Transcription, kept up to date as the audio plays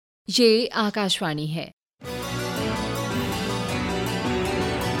ये आकाशवाणी है।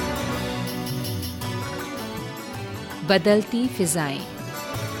 बदलती फिजाएं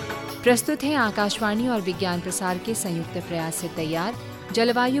प्रस्तुत है आकाशवाणी और विज्ञान प्रसार के संयुक्त प्रयास से तैयार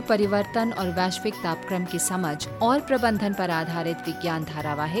जलवायु परिवर्तन और वैश्विक तापक्रम की समझ और प्रबंधन पर आधारित विज्ञान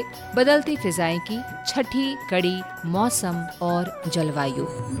धारावाहिक बदलती फिजाएं की छठी कड़ी मौसम और जलवायु।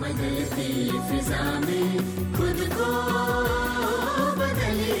 बदलती फिजा में खुद को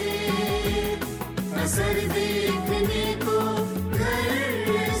बदले, असर देखने को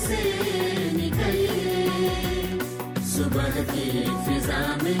घर से निकले, सुबह की फिजा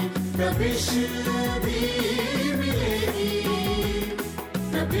में तपिश भी मिलेगी,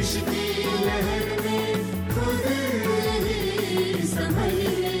 तपिश की लहर में खुद ही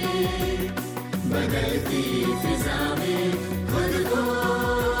संभलिए, बदलती फिजा में खुद को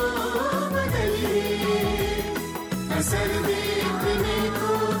बदलिए, असर देखने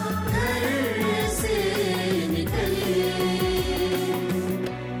को घर से निकलिए।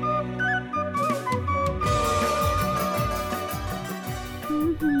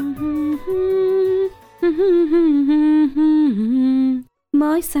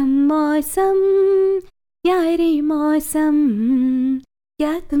 मौसम मौसम प्यारे मौसम,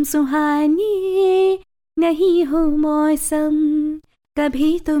 क्या तुम सुहाने नहीं हो मौसम,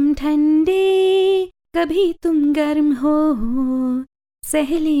 कभी तुम ठंडे कभी तुम गर्म हो,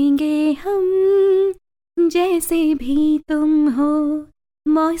 सह लेंगे हम जैसे भी तुम हो,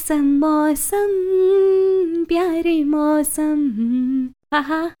 मौसम मौसम प्यारे मौसम।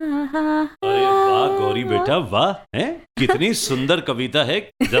 अरे वाह गौरी बेटा वाह, हैं? कितनी सुंदर कविता है,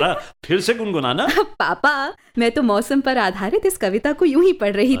 जरा फिर से गुनगुनाना। पापा, मैं तो मौसम पर आधारित इस कविता को यूं ही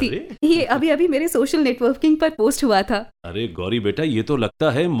पढ़ रही थी। ये अभी अभी मेरे सोशल नेटवर्किंग पर पोस्ट हुआ था। अरे गौरी बेटा, ये तो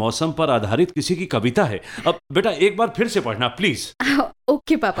लगता है मौसम पर आधारित किसी की कविता है। अब बेटा एक बार फिर से पढ़ना प्लीज।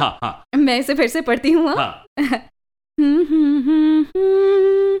 ओके पापा। हाँ। मैं इसे फिर से पढ़ती हूँ।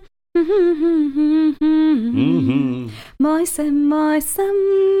 मौसम मौसम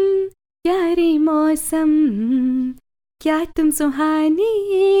प्यारे मौसम, क्या तुम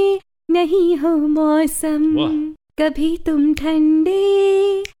सुहाने नहीं हो मौसम, कभी तुम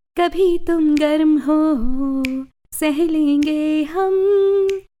ठंडे कभी तुम गर्म हो, सह लेंगे हम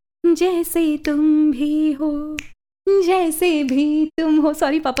जैसे तुम भी हो, जैसे भी तुम हो।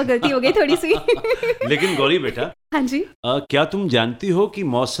 सॉरी पापा, गलती हो गई थोड़ी सी। लेकिन गौरी बेटा, हाँ जी, क्या तुम जानती हो कि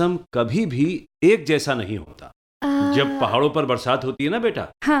मौसम कभी भी एक जैसा नहीं होता। जब पहाड़ों पर बरसात होती है ना बेटा,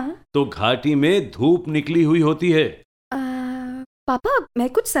 हाँ, तो घाटी में धूप निकली हुई होती है। पापा, मैं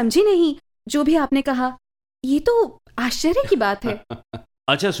कुछ समझी नहीं जो भी आपने कहा, ये तो आश्चर्य की बात है।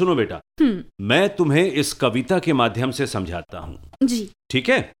 अच्छा सुनो बेटा, मैं तुम्हें इस कविता के माध्यम से समझाता हूँ। जी ठीक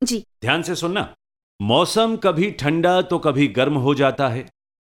है जी, ध्यान से सुनना। मौसम कभी ठंडा तो कभी गर्म हो जाता है।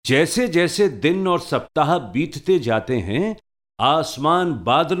 जैसे जैसे दिन और सप्ताह बीतते जाते हैं, आसमान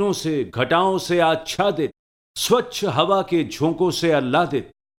बादलों से घटाओं से आच्छादित, स्वच्छ हवा के झोंकों से आह्लादित,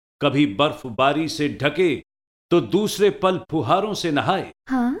 कभी बर्फबारी से ढके तो दूसरे पल फुहारों से नहाए,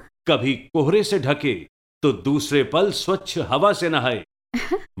 हाँ, कभी कोहरे से ढके तो दूसरे पल स्वच्छ हवा से नहाए।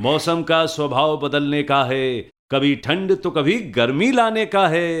 मौसम का स्वभाव बदलने का है, कभी ठंड तो कभी गर्मी लाने का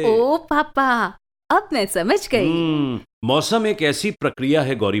है। ओ पापा, अब मैं समझ गई। मौसम एक ऐसी प्रक्रिया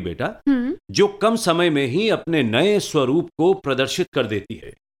है गौरी बेटा, जो कम समय में ही अपने नए स्वरूप को प्रदर्शित कर देती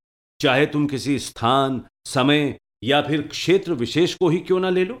है। चाहे तुम किसी स्थान, समय या फिर क्षेत्र विशेष को ही क्यों ना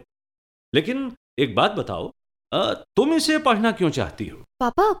ले लो। लेकिन एक बात बताओ, तुम इसे पढ़ना क्यों चाहती हो?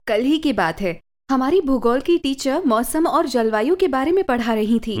 पापा, कल ही की बात है, हमारी भूगोल की टीचर मौसम और जलवायु के बारे में पढ़ा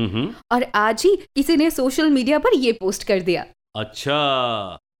रही थी, और आज ही किसी ने सोशल मीडिया पर ये पोस्ट कर दिया।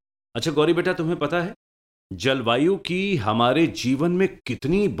 अच्छा गौरी बेटा, तुम्हें पता है जलवायु की हमारे जीवन में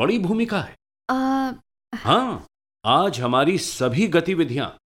कितनी बड़ी भूमिका है? हाँ, आज हमारी सभी गतिविधियां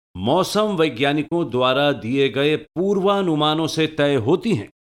मौसम वैज्ञानिकों द्वारा दिए गए पूर्वानुमानों से तय होती हैं।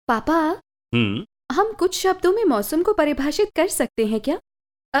 पापा, हम कुछ शब्दों में मौसम को परिभाषित कर सकते हैं क्या?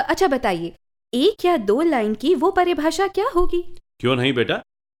 अच्छा बताइए, एक या दो लाइन की वो परिभाषा क्या होगी? क्यों नहीं बेटा,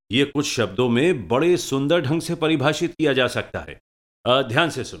 ये कुछ शब्दों में बड़े सुंदर ढंग से परिभाषित किया जा सकता है। ध्यान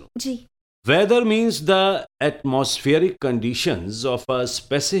से सुनो जी। Weather means the atmospheric conditions of a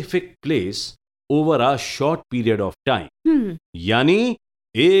specific place over a short period of time. यानी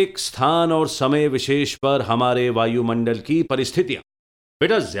एक स्थान और समय विशेष पर हमारे वायुमंडल की परिस्थितियां।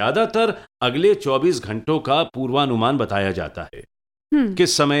 बेटा, ज्यादातर अगले 24 घंटों का पूर्वानुमान बताया जाता है।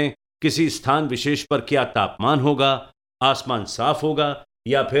 किस समय किसी स्थान विशेष पर क्या तापमान होगा, आसमान साफ होगा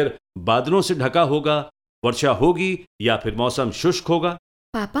या फिर बादलों से ढका होगा, वर्षा होगी या फिर मौसम शुष्क होगा।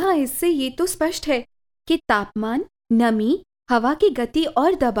 पापा, इससे ये तो स्पष्ट है कि तापमान, नमी, हवा की गति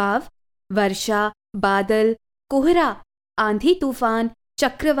और दबाव वर्षा, बादल, कोहरा, आंधी तूफान,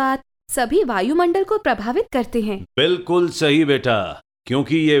 चक्रवात सभी वायुमंडल को प्रभावित करते हैं। बिल्कुल सही बेटा,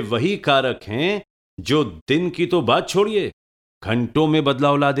 क्योंकि ये वही कारक हैं जो दिन की तो बात छोड़िए, घंटों में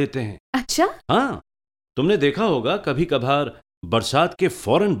बदलाव ला देते हैं। अच्छा? हाँ, तुमने देखा होगा कभी कभार बरसात के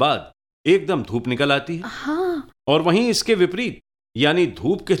फौरन बाद एकदम धूप निकल आती है। हाँ। और वहीं इसके विपरीत, यानी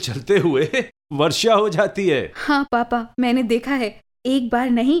धूप के चलते हुए वर्षा हो जाती है। हाँ पापा, मैंने देखा है, एक बार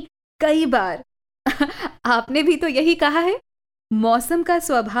नहीं कई बार। आपने भी तो यही कहा है, मौसम का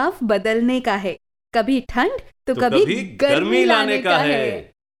स्वभाव बदलने का है, कभी ठंड तो कभी गर्मी लाने का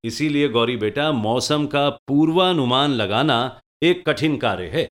है। इसीलिए गौरी बेटा, मौसम का पूर्वानुमान लगाना एक कठिन कार्य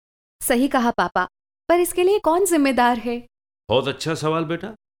है। सही कहा पापा, पर इसके लिए कौन जिम्मेदार है? बहुत अच्छा सवाल बेटा,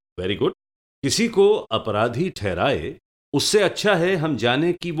 वेरी गुड। किसी को अपराधी ठहराए उससे अच्छा है हम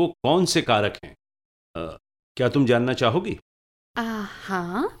जाने कि वो कौन से कारक हैं। क्या तुम जानना चाहोगी?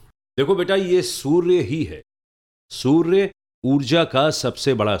 हाँ। देखो बेटा, ये सूर्य ही है। सूर्य ऊर्जा का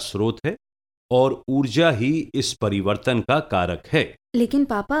सबसे बड़ा स्रोत है और ऊर्जा ही इस परिवर्तन का कारक है। लेकिन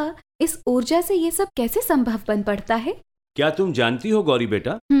पापा, इस ऊर्जा से ये सब कैसे संभव बन पड़ता है? क्या तुम जानती हो गौरी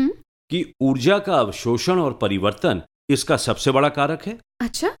बेटा कि ऊर्जा का अवशोषण और परिवर्तन इसका सबसे बड़ा कारक है?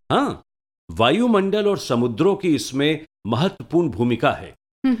 अच्छा? हाँ, वायुमंडल और समुद्रों की इसमें महत्वपूर्ण भूमिका है।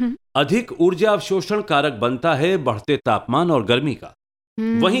 अधिक ऊर्जा अवशोषण कारक बनता है बढ़ते तापमान और गर्मी का।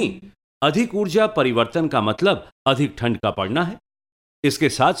 वहीं अधिक ऊर्जा परिवर्तन का मतलब अधिक ठंड का पड़ना है। इसके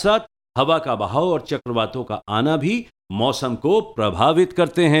साथ साथ हवा का बहाव और चक्रवातों का आना भी मौसम को प्रभावित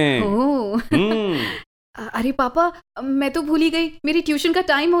करते हैं। अरे पापा, मैं तो भूल ही गई, मेरी ट्यूशन का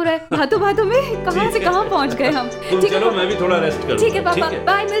टाइम हो रहा है। बातों बातों में कहां से कहां पहुंच गए हम। तुम चलो, मैं भी थोड़ा रेस्ट करूं। ठीक है पापा,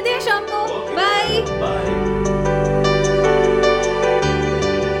 बाय, मिलते हैं शाम को। Bye bye.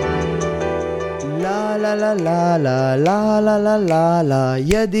 ला ला ला ला ला ला ला ला ला ला।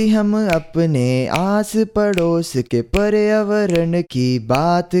 यदि हम अपने आस पड़ोस के पर्यावरण की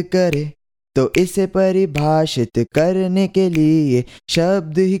बात करें तो इसे परिभाषित करने के लिए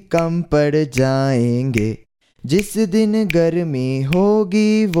शब्द ही कम पड़ जाएंगे। जिस दिन गर्मी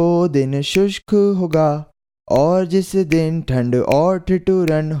होगी वो दिन शुष्क होगा, और जिस दिन ठंड और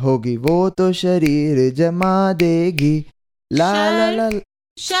ठिठुरन होगी वो तो शरीर जमा देगी। ला ला ला।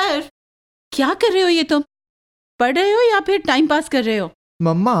 शर्फ, क्या कर रहे हो ये तुम? पढ़ रहे हो या फिर टाइम पास कर रहे हो?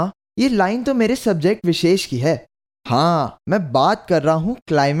 मम्मा, ये लाइन तो मेरे सब्जेक्ट विशेष की है। हाँ, मैं बात कर रहा हूँ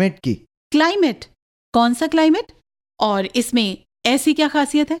क्लाइमेट की। क्लाइमेट? कौन सा क्लाइमेट? और इसमें ऐसी क्या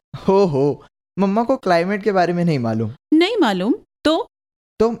खासियत है? हो, मम्मा को क्लाइमेट के बारे में नहीं मालूम? नहीं मालूम तो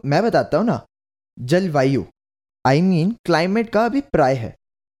मैं बताता हूँ ना। जलवायु क्लाइमेट का अभिप्राय है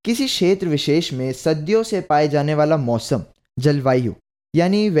किसी क्षेत्र विशेष में सदियों से पाए जाने वाला मौसम। जलवायु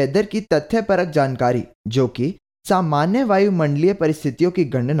यानी वेदर की तथ्यपरक जानकारी, जो कि सामान्य वायुमंडलीय परिस्थितियों की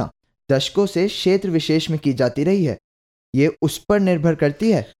गणना दशकों से क्षेत्र विशेष में की जाती रही है। ये उस पर निर्भर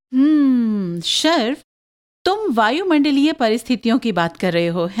करती है। शर्फ, तुम वायुमंडलीय परिस्थितियों की बात कर रहे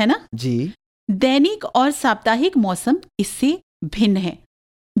हो, है ना? जी। दैनिक और साप्ताहिक मौसम इससे भिन्न है।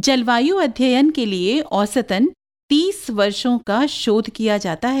 जलवायु अध्ययन के लिए औसतन 30 वर्षों का शोध किया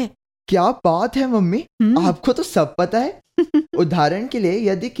जाता है। क्या बात है मम्मी, आपको तो सब पता है। उदाहरण के लिए,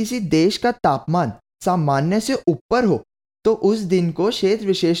 यदि किसी देश का तापमान सामान्य से ऊपर हो तो उस दिन को क्षेत्र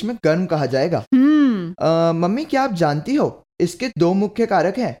विशेष में गर्म कहा जाएगा। मम्मी, क्या आप जानती हो इसके 2 मुख्य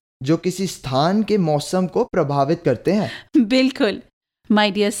कारक हैं जो किसी स्थान के मौसम को प्रभावित करते हैं? बिल्कुल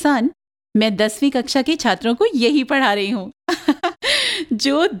माय डियर सन, मैं 10वीं कक्षा के छात्रों को यही पढ़ा रही हूँ।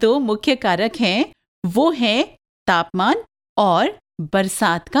 जो 2 मुख्य कारक हैं वो हैं तापमान और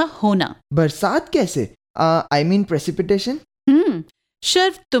बरसात का होना। बरसात कैसे? प्रेसिपिटेशन।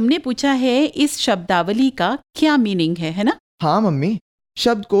 शर्फ, तुमने पूछा है इस शब्दावली का क्या मीनिंग है ना? हाँ मम्मी,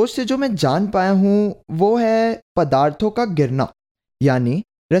 शब्दकोश से जो मैं जान पाया हूँ वो है पदार्थों का गिरना, यानी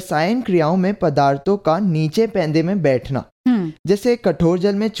रसायन क्रियाओं में पदार्थों का नीचे पैंदे में बैठना। जैसे कठोर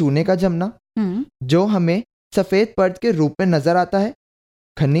जल में चूने का जमना, जो हमें सफेद परत के रूप में नजर आता है।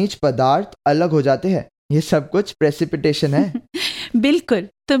 खनिज पदार्थ अलग हो जाते हैं, ये सब कुछ प्रेसिपिटेशन है। बिल्कुल,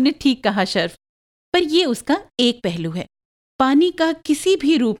 तुमने ठीक कहा शर्फ, पर ये उसका एक पहलू है। पानी का किसी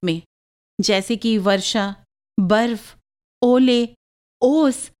भी रूप में, जैसे कि वर्षा, बर्फ, ओले,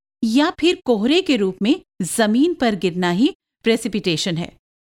 ओस या फिर कोहरे के रूप में जमीन पर गिरना ही प्रेसिपिटेशन है।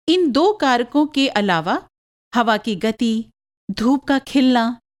 इन 2 कारकों के अलावा हवा की गति, धूप का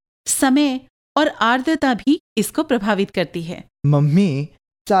खिलना, समय और आर्द्रता भी इसको प्रभावित करती है। मम्मी,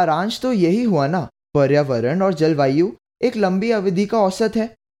 सारांश तो यही हुआ ना, पर्यावरण और जलवायु एक लंबी अवधि का औसत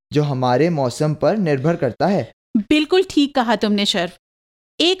है जो हमारे मौसम पर निर्भर करता है। बिल्कुल ठीक कहा तुमने शर्फ।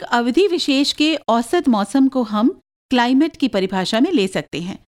 एक अवधि विशेष के औसत मौसम को हम क्लाइमेट की परिभाषा में ले सकते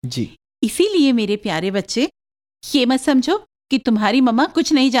हैं। जी। इसीलिए मेरे प्यारे बच्चे, ये मत समझो कि तुम्हारी मम्मा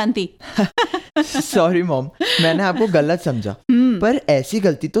कुछ नहीं जानती। सॉरी मॉम, मैंने आपको गलत समझा। पर ऐसी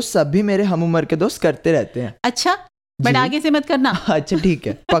गलती तो सभी मेरे हम उम्र के दोस्त करते रहते हैं। अच्छा, बट जी। आगे से मत करना। अच्छा ठीक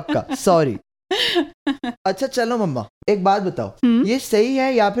है, पक्का, सॉरी। अच्छा चलो मम्मा, एक बात बताओ, ये सही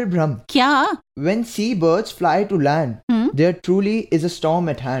है या फिर भ्रम? क्या? When sea birds fly to land, there truly is a storm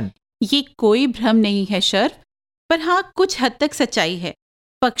at hand. ये कोई भ्रम नहीं है शर्फ, पर हाँ कुछ हद तक सच्चाई है।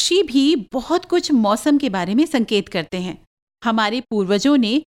 पक्षी भी बहुत कुछ मौसम के बारे में संकेत करते हैं। हमारे पूर्वजों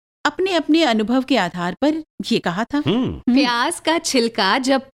ने अपने अपने अनुभव के आधार पर ये कहा था। प्याज का छिलका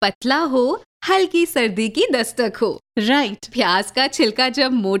जब पतला हो, हल्की सर्दी की दस्तक हो। राइट। प्याज का छिलका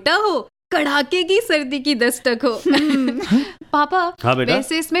जब मोटा हो, कड़ाके की सर्दी की दस्तक हो। पापा, हाँ बेटा?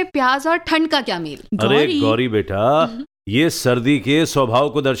 वैसे इसमें प्याज और ठंड का क्या मेल? अरे गौरी बेटा, ये सर्दी के स्वभाव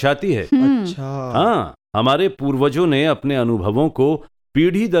को दर्शाती है। अच्छा। हाँ, हमारे पूर्वजों ने अपने अनुभवों को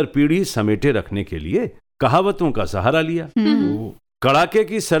पीढ़ी दर पीढ़ी समेटे रखने के लिए कहावतों का सहारा लिया। कड़ाके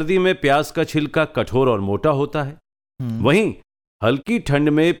की सर्दी में प्याज का छिलका कठोर और मोटा होता है, वहीं हल्की ठंड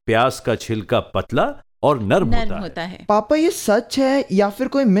में प्याज का छिलका पतला और नर्म होता है। पापा, ये सच है या फिर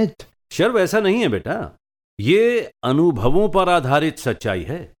कोई मिथ? शर्व, ऐसा नहीं है बेटा, ये अनुभवों पर आधारित सच्चाई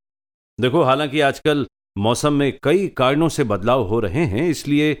है। देखो, हालांकि आजकल मौसम में कई कारणों से बदलाव हो रहे हैं,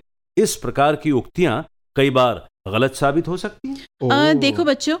 इसलिए इस प्रकार की उक्तियां कई बार गलत साबित हो सकती हैं। देखो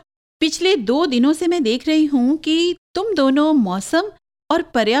बच्चों, पिछले 2 दिनों से मैं देख रही हूँ कि तुम दोनों मौसम और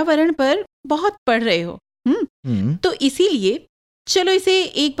पर्यावरण पर बहुत पढ़ रहे हो। तो इसीलिए चलो इसे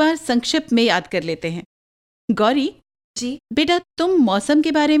एक बार संक्षिप्त में याद कर लेते हैं। गौरी जी बेटा, तुम मौसम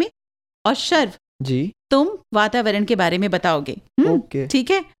के बारे में और शर्व जी तुम वातावरण के बारे में बताओगे। ओके।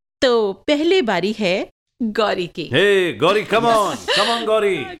 ठीक है, तो पहले बारी है गौरी की। हे Gauri, come on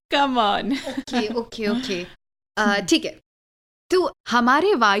Gauri. Come on. Okay. ठीक है। तो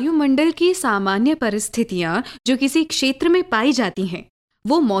हमारे वायुमंडल की सामान्य परिस्थितियां जो किसी क्षेत्र में पाई जाती हैं,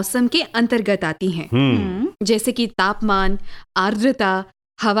 वो मौसम के अंतर्गत आती हैं। जैसे कि तापमान, आर्द्रता,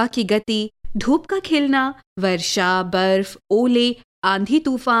 हवा की गति, धूप का खिलना, वर्षा, बर्फ, ओले, आंधी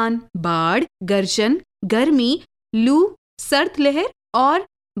तूफान, बाढ़, गर्जन, गर्मी, लू, सर्द लहर और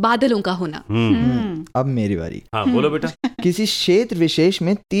बादलों का होना। अब मेरी बारी। हाँ, बोलो बेटा। किसी क्षेत्र विशेष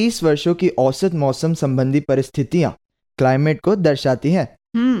में 30 वर्षों की औसत मौसम संबंधी परिस्थितियां क्लाइमेट को दर्शाती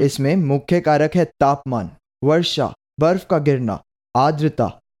हैं। इसमें मुख्य कारक है तापमान, वर्षा, बर्फ का गिरना,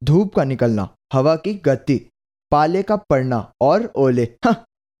 आर्द्रता, धूप का निकलना, हवा की गति, पाले का पड़ना और ओले।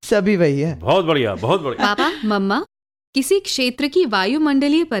 सभी वही है। बहुत बढ़िया, बहुत बढ़िया। पापा, मम्मा, किसी क्षेत्र की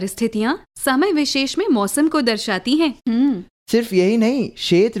वायुमंडलीय परिस्थितियां समय विशेष में मौसम को दर्शाती हैं। सिर्फ यही नहीं,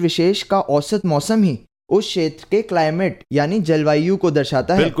 क्षेत्र विशेष का औसत मौसम ही उस क्षेत्र के क्लाइमेट यानी जलवायु को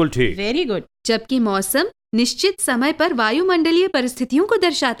दर्शाता है। बिल्कुल ठीक। Very good. जबकि मौसम निश्चित समय पर वायुमंडलीय परिस्थितियों को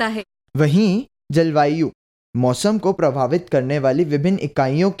दर्शाता है। वहीं जलवायु मौसम को प्रभावित करने वाली विभिन्न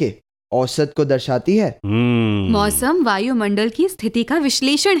इकाइयों के औसत को दर्शाती है। मौसम वायुमंडल की स्थिति का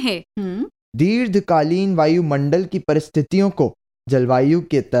विश्लेषण है। दीर्घकालीन वायुमंडल की परिस्थितियों को जलवायु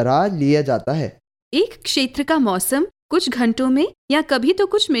के तरह लिया जाता है। एक क्षेत्र का मौसम कुछ घंटों में या कभी तो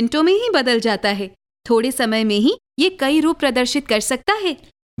कुछ मिनटों में ही बदल जाता है। थोड़े समय में ही ये कई रूप प्रदर्शित कर सकता है।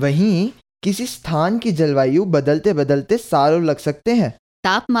 वहीं किसी स्थान की जलवायु बदलते बदलते सालों लग सकते हैं।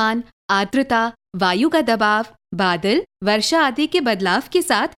 तापमान, आर्द्रता, वायु का दबाव, बादल, वर्षा आदि के बदलाव के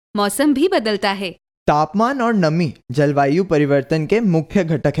साथ मौसम भी बदलता है। तापमान और नमी जलवायु परिवर्तन के मुख्य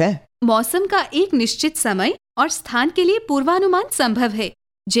घटक हैं। मौसम का एक निश्चित समय और स्थान के लिए पूर्वानुमान संभव है,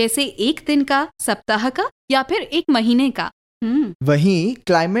 जैसे एक दिन का, सप्ताह का या फिर एक महीने का। वहीं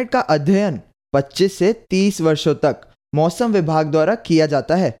क्लाइमेट का अध्ययन 25 से 30 वर्षों तक मौसम विभाग द्वारा किया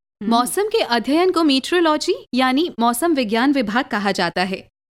जाता है। मौसम के अध्ययन को मीटरोलॉजी यानी मौसम विज्ञान विभाग कहा जाता है।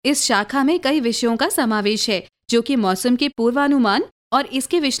 इस शाखा में कई विषयों का समावेश है जो कि मौसम के पूर्वानुमान और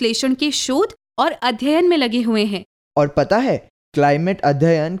इसके विश्लेषण के शोध और अध्ययन में लगे हुए हैं। और पता है, क्लाइमेट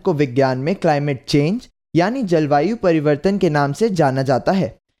अध्ययन को विज्ञान में क्लाइमेट चेंज यानी जलवायु परिवर्तन के नाम से जाना जाता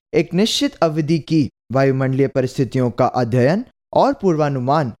है। एक निश्चित अवधि की वायुमंडलीय परिस्थितियों का अध्ययन और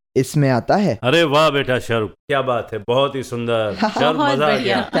पूर्वानुमान इसमें आता है। अरे वाह बेटा शर्व, क्या बात है, बहुत ही सुंदर। शर्व, मजा आ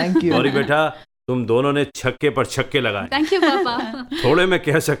गया। Thank you. गौरी बेटा, तुम दोनों ने छक्के पर छक्के लगाए। थैंक यू पापा। थोड़े में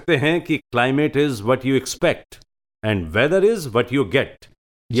कह सकते हैं कि climate is what you expect and weather is what you get,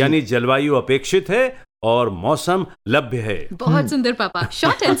 यानी जलवायु अपेक्षित है और मौसम लभ्य है। बहुत सुंदर पापा,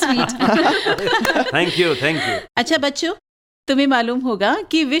 short and sweet. Thank you. अच्छा बच्चों, तुम्हें मालूम होगा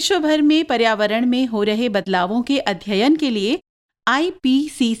कि विश्व भर में पर्यावरण में हो रहे बदलावों के अध्ययन के लिए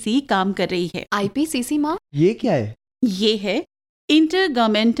IPCC काम कर रही है। IPCC माँ? ये क्या है? ये है inter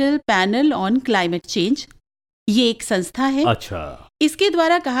governmental panel on climate change, ये एक संस्था है। अच्छा। इसके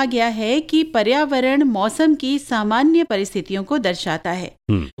द्वारा कहा गया है कि पर्यावरण मौसम की सामान्य परिस्थितियों को दर्शाता है,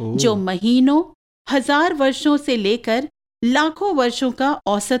 जो महीनों, हजार वर्षों से लेकर लाखों वर्षों का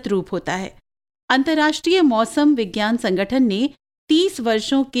औसत रूप होता है। अंतर्राष्ट्रीय मौसम विज्ञान संगठन ने 30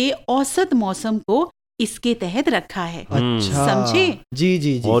 वर्षों के औसत मौसम को इसके तहत रखा है। अच्छा, समझे? जी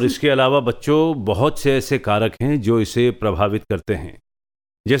जी जी। और इसके अलावा बच्चों बहुत से ऐसे कारक हैं जो इसे प्रभावित करते हैं,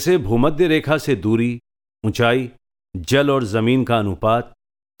 जैसे भूमध्य रेखा से दूरी, ऊंचाई, जल और जमीन का अनुपात,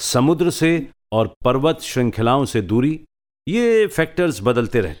 समुद्र से और पर्वत श्रृंखलाओं से दूरी। ये फैक्टर्स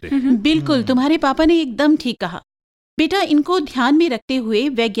बदलते रहते हैं। बिल्कुल, तुम्हारे पापा ने एकदम ठीक कहा। बेटा, इनको ध्यान में रखते हुए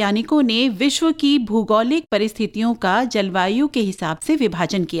वैज्ञानिकों ने विश्व की भूगोलिक परिस्थितियों का जलवायु के हिसाब से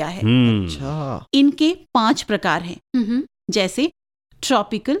विभाजन किया है। अच्छा। इनके 5 प्रकार हैं, जैसे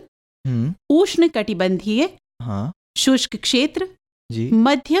ट्रॉपिकल, उष्ण कटिबंधीय, हाँ शुष्क क्षेत्र, जी,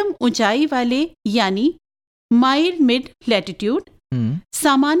 मध्यम ऊंचाई वाले यानी माइल्ड मिड लैटिट्यूड,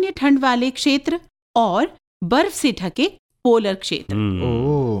 सामान्य ठंड वाले क्षेत्र और बर्फ से ढके पोलर क्षेत्र।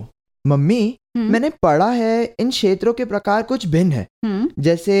 ओ मम्मी, मैंने पढ़ा है इन क्षेत्रों के प्रकार कुछ भिन्न है,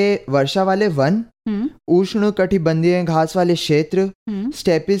 जैसे वर्षा वाले वन, उष्ण कटिबंधीय घास वाले क्षेत्र,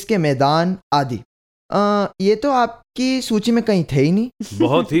 स्टेपिस के मैदान आदि। ये तो आपकी सूची में कहीं थे ही नहीं।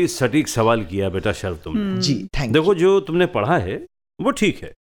 बहुत ही सटीक सवाल किया बेटा शर्व तुमने। जी थैंक देखो, जो तुमने पढ़ा है वो ठीक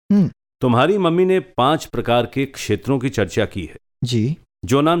है। तुम्हारी मम्मी ने 5 प्रकार के क्षेत्रों की चर्चा की है जी।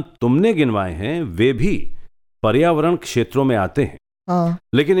 जो नाम तुमने गिनवाए हैं वे भी पर्यावरण क्षेत्रों में आते हैं,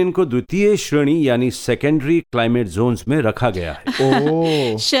 लेकिन इनको द्वितीय श्रेणी यानी सेकेंडरी क्लाइमेट जोन्स में रखा गया है।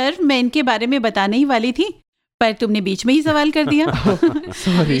 ओह शर्व, मैं इनके बारे में बताने ही वाली थी, पर तुमने बीच में ही सवाल कर दिया।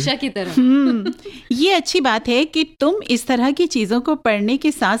 हमेशा की तरह। ये अच्छी बात है कि तुम इस तरह की चीजों को पढ़ने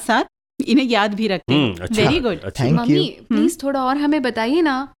के साथ साथ इन्हें याद भी रखते हो। अच्छा, वेरी गुड। अच्छा। Thank mummy you. प्लीज थोड़ा और हमें बताइए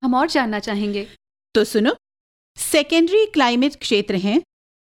ना, हम और जानना चाहेंगे। तो सुनो, सेकेंडरी क्लाइमेट क्षेत्र हैं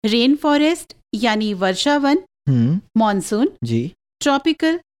रेन फॉरेस्ट यानी वर्षावन, मॉनसून, जी,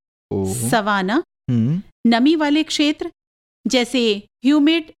 ट्रॉपिकल, सवाना, नमी वाले क्षेत्र जैसे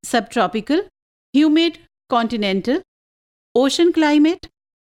ह्यूमिड सब tropical, humid continental, ocean climate,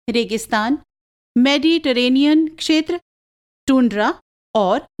 रेगिस्तान, मेडिटरेनियन क्षेत्र, टुंड्रा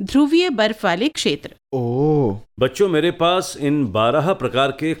और ध्रुवीय बर्फ वाले क्षेत्र। ओह बच्चों, मेरे पास इन 12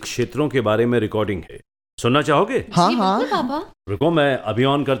 प्रकार के क्षेत्रों के बारे में रिकॉर्डिंग है, सुनना चाहोगे? हाँ जी, हाँ बिल्कुल पापा। रुको, मैं अभी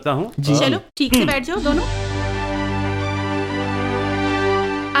ऑन करता हूँ। जी। चलो ठीक से बैठ जाओ दोनों।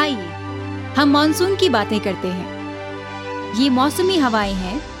 आइए हम मॉनसून की बातें करते हैं। ये मौसमी हवाएं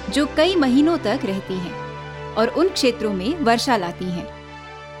हैं जो कई महीनों तक रहती हैं और उन क्षेत्रों में वर्षा लाती हैं।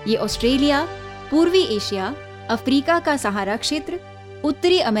 ये ऑस्ट्रेलिया, पूर्वी एशिया, अफ्रीका का सहारा क्षेत्र,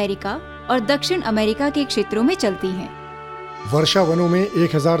 उत्तरी अमेरिका और दक्षिण अमेरिका के क्षेत्रों में चलती हैं। वर्षा वनों में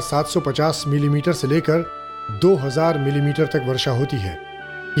 1750 मिलीमीटर से लेकर 2000 मिलीमीटर तक वर्षा होती है।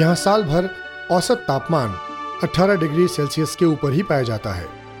 यहाँ साल भर औसत तापमान 18 डिग्री सेल्सियस के ऊपर ही पाया जाता है।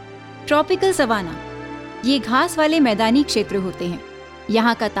 ट्रॉपिकल सवाना, ये घास वाले मैदानी क्षेत्र होते हैं।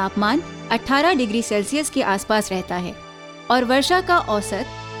 यहाँ का तापमान 18 डिग्री सेल्सियस के आसपास रहता है और वर्षा का औसत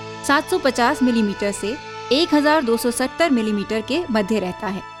 750 मिलीमीटर से 1270 मिलीमीटर के मध्य रहता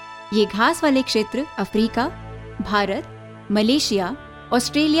है। ये घास वाले क्षेत्र अफ्रीका, भारत, मलेशिया,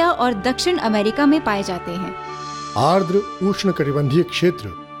 ऑस्ट्रेलिया और दक्षिण अमेरिका में पाए जाते हैं। आर्द्र उष्णकटिबंधीय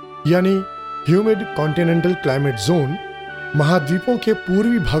क्षेत्र यानी ह्यूमिड कॉन्टिनेंटल क्लाइमेट जोन महाद्वीपों के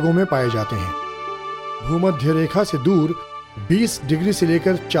पूर्वी भागों में पाए जाते हैं। भूमध्य रेखा से दूर 20 डिग्री से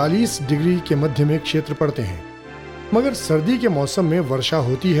लेकर 40 डिग्री के मध्य में क्षेत्र पड़ते हैं, मगर सर्दी के मौसम में वर्षा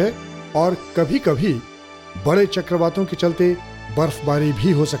होती है और कभी कभी बड़े चक्रवातों के चलते बर्फबारी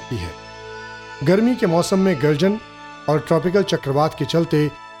भी हो सकती है। गर्मी के मौसम में गर्जन और ट्रॉपिकल चक्रवात के चलते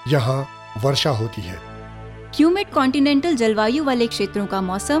यहाँ वर्षा होती है। ह्यूमिड कॉन्टिनेंटल जलवायु वाले क्षेत्रों का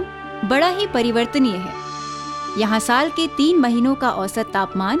मौसम बड़ा ही परिवर्तनीय है। यहाँ साल के 3 महीनों का औसत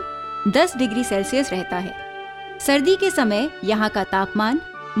तापमान 10 डिग्री सेल्सियस रहता है। सर्दी के समय यहाँ का तापमान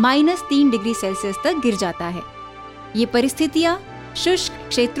 -3 डिग्री सेल्सियस तक गिर जाता है। ये परिस्थितियाँ शुष्क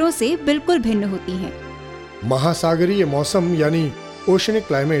क्षेत्रों से बिल्कुल भिन्न होती हैं। महासागरीय मौसम यानी ओशनिक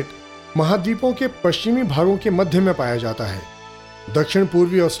क्लाइमेट महाद्वीपों के पश्चिमी भागों के मध्य में पाया जाता है। दक्षिण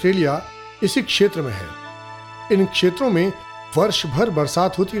पूर्वी ऑस्ट्रेलिया इसी क्षेत्र में है। इन क्षेत्रों में वर्ष भर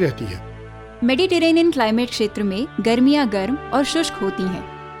बरसात होती रहती है। मेडिटेरेनियन क्लाइमेट क्षेत्र में गर्मियाँ गर्म और शुष्क होती हैं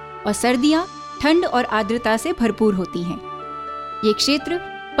और सर्दियाँ ठंड और आर्द्रता से भरपूर होती हैं। ये क्षेत्र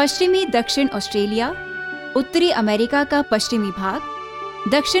पश्चिमी दक्षिण ऑस्ट्रेलिया, उत्तरी अमेरिका का पश्चिमी भाग,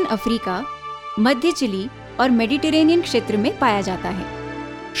 दक्षिण अफ्रीका, मध्य चिली और मेडिटेरेनियन क्षेत्र में पाया जाता है।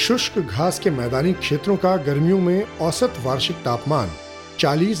 शुष्क घास के मैदानी क्षेत्रों का गर्मियों में औसत वार्षिक तापमान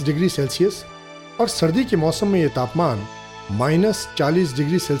 40 डिग्री सेल्सियस और सर्दी के मौसम में ये तापमान -40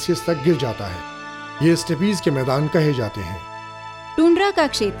 डिग्री सेल्सियस तक गिर जाता है। ये स्टेपीज के मैदान कहे जाते हैं। टुंड्रा का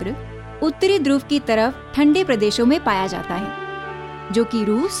क्षेत्र उत्तरी ध्रुव की तरफ ठंडे प्रदेशों में पाया जाता है, जो कि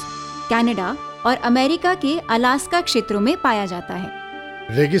रूस, कनाडा और अमेरिका के अलास्का क्षेत्रों में पाया जाता है।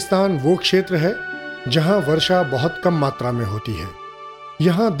 रेगिस्तान वो क्षेत्र है जहां वर्षा बहुत कम मात्रा में होती है।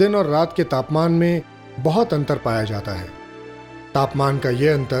 यहाँ दिन और रात के तापमान में बहुत अंतर पाया जाता है। तापमान का ये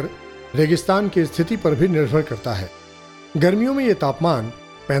अंतर रेगिस्तान की स्थिति पर भी निर्भर करता है। गर्मियों में ये तापमान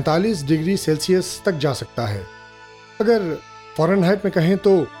 45 डिग्री सेल्सियस तक जा सकता है। अगर फ़ारेनहाइट में कहें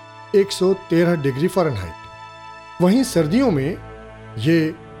तो 113 डिग्री फ़ारेनहाइट। वहीं सर्दियों में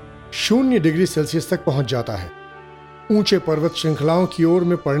ये 0 डिग्री सेल्सियस तक पहुंच जाता है। ऊंचे पर्वत श्रृंखलाओं की ओर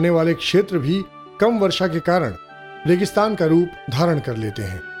में पड़ने वाले क्षेत्र भी कम वर्षा के कारण रेगिस्तान का रूप धारण कर लेते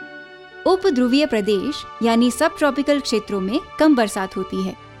हैं। उपध्रुवीय प्रदेश यानी सब ट्रॉपिकल क्षेत्रों में कम बरसात होती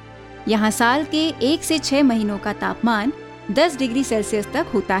है। यहाँ साल के 1 से 6 महीनों का तापमान 10 डिग्री सेल्सियस तक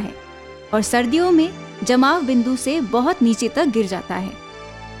होता है और सर्दियों में जमाव बिंदु से बहुत नीचे तक गिर जाता है।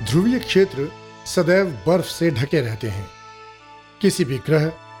 ध्रुवीय क्षेत्र सदैव बर्फ से ढके रहते हैं। किसी भी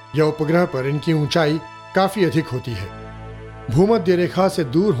ग्रह या उपग्रह पर इनकी ऊंचाई काफी अधिक होती है। भूमध्य रेखा से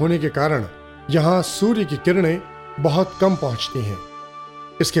दूर होने के कारण यहाँ सूर्य की किरणें बहुत कम पहुंचती हैं।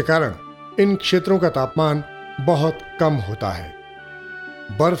 इसके कारण इन क्षेत्रों का तापमान बहुत कम होता है।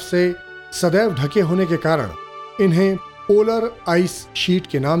 बर्फ से सदैव ढके होने के कारण इन्हें पोलर आइस शीट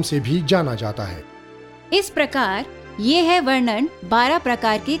के नाम से भी जाना जाता है। इस प्रकार ये है वर्णन 12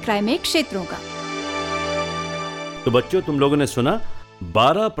 प्रकार के क्लाइमेट क्षेत्रों का। तो बच्चों, तुम लोगों ने सुना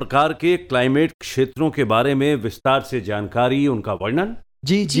 12 प्रकार के क्लाइमेट क्षेत्रों के बारे में विस्तार से जानकारी, उनका वर्णन।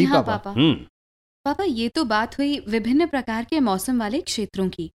 जी हाँ, पापा। पापा, ये तो बात हुई विभिन्न प्रकार के मौसम वाले क्षेत्रों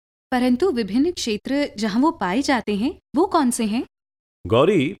की, परंतु विभिन्न क्षेत्र जहाँ वो पाए जाते हैं वो कौन से हैं?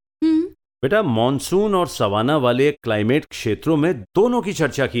 गौरी, बेटा, मॉनसून और सवाना वाले क्लाइमेट क्षेत्रों में दोनों की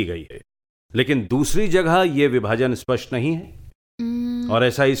चर्चा की गई है, लेकिन दूसरी जगह ये विभाजन स्पष्ट नहीं है। और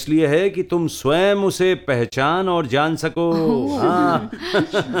ऐसा इसलिए है कि तुम स्वयं उसे पहचान और जान सको। हाँ।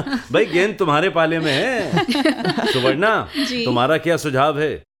 भाई, गेंद तुम्हारे पाले में है। सुवर्णा, तुम्हारा क्या सुझाव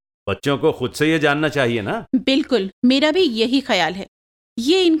है? बच्चों को खुद से ये जानना चाहिए ना। बिल्कुल, मेरा भी यही ख्याल है।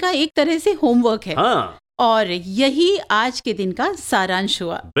 ये इनका एक तरह से होमवर्क है। हाँ। और यही आज के दिन का सारांश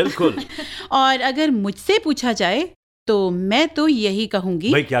हुआ। बिल्कुल। और अगर मुझसे पूछा जाए तो मैं तो यही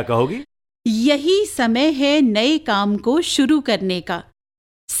कहूंगी। भाई, क्या कहोगी? यही समय है नए काम को शुरू करने का।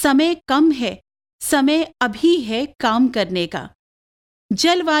 समय कम है, समय अभी है काम करने का।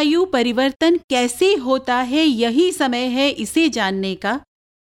 जलवायु परिवर्तन कैसे होता है, यही समय है इसे जानने का।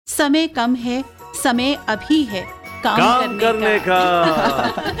 समय कम है, समय अभी है काम करने का।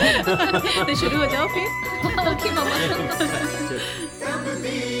 तो शुरू हो जाओ फिर। ओके मामा।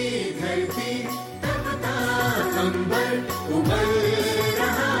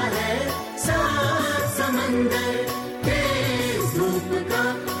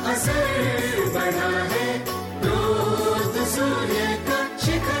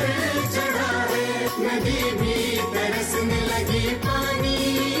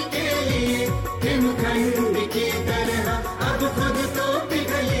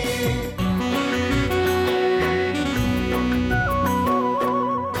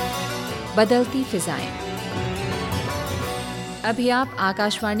 बदलती फिजाएं। अभी आप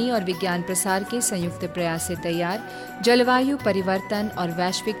आकाशवाणी और विज्ञान प्रसार के संयुक्त प्रयास से तैयार जलवायु परिवर्तन और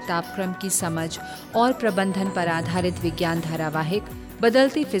वैश्विक तापक्रम की समझ और प्रबंधन पर आधारित विज्ञान धारावाहिक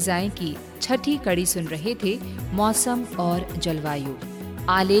बदलती फिजाएं की 6ठी कड़ी सुन रहे थे। मौसम और जलवायु।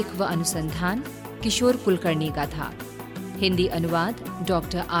 आलेख व अनुसंधान किशोर कुलकर्णी का था। हिंदी अनुवाद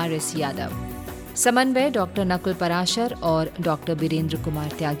डॉक्टर RS यादव। समन्वय डॉक्टर नकुल पराशर और डॉक्टर बीरेंद्र कुमार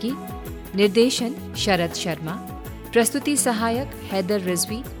त्यागी। निर्देशन शरद शर्मा। प्रस्तुति सहायक हैदर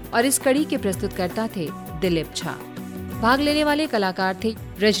रिजवी और इस कड़ी के प्रस्तुतकर्ता थे दिलीप झा। भाग लेने वाले कलाकार थे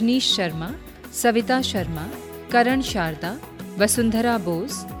रजनीश शर्मा, सविता शर्मा, करण शारदा, वसुंधरा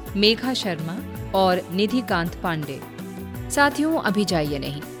बोस, मेघा शर्मा और निधिकांत पांडे। साथियों, अभी जाइए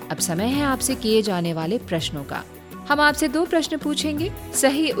नहीं, अब समय है आपसे किए जाने वाले प्रश्नों का। हम आपसे 2 प्रश्न पूछेंगे।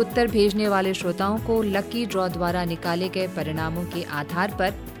 सही उत्तर भेजने वाले श्रोताओं को लकी ड्रॉ द्वारा निकाले गए परिणामों के आधार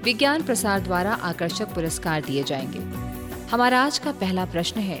पर विज्ञान प्रसार द्वारा आकर्षक पुरस्कार दिए जाएंगे। हमारा आज का पहला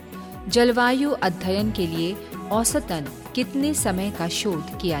प्रश्न है, जलवायु अध्ययन के लिए औसतन कितने समय का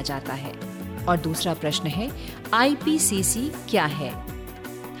शोध किया जाता है? और दूसरा प्रश्न है, IPCC क्या है?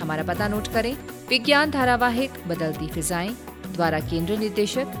 हमारा पता नोट करें। विज्ञान धारावाहिक बदलती फिजाएं द्वारा केंद्र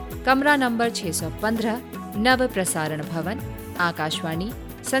निदेशक, कमरा नंबर 615, नव प्रसारण भवन, आकाशवाणी,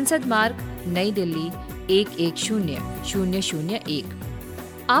 संसद मार्ग, नई दिल्ली 110001।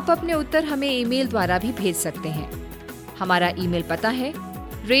 आप अपने उत्तर हमें ईमेल द्वारा भी भेज सकते हैं। हमारा ईमेल पता है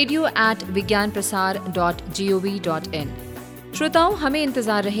radio@vigyanprasar.gov.in। श्रोताओं, हमें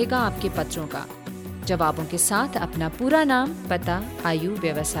इंतजार रहेगा आपके पत्रों का। जवाबों के साथ अपना पूरा नाम, पता, आयु,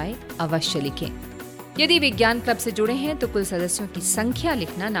 व्यवसाय अवश्य लिखें। यदि विज्ञान क्लब से जुड़े हैं तो कुल सदस्यों की संख्या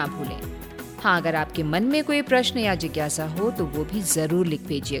लिखना ना भूलें। हाँ, अगर आपके मन में कोई प्रश्न या जिज्ञासा हो तो वो भी जरूर लिख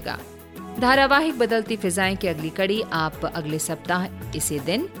भेजिएगा। धारावाहिक बदलती फिजाएं की अगली कड़ी आप अगले सप्ताह इसी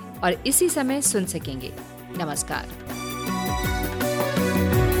दिन और इसी समय सुन सकेंगे। नमस्कार।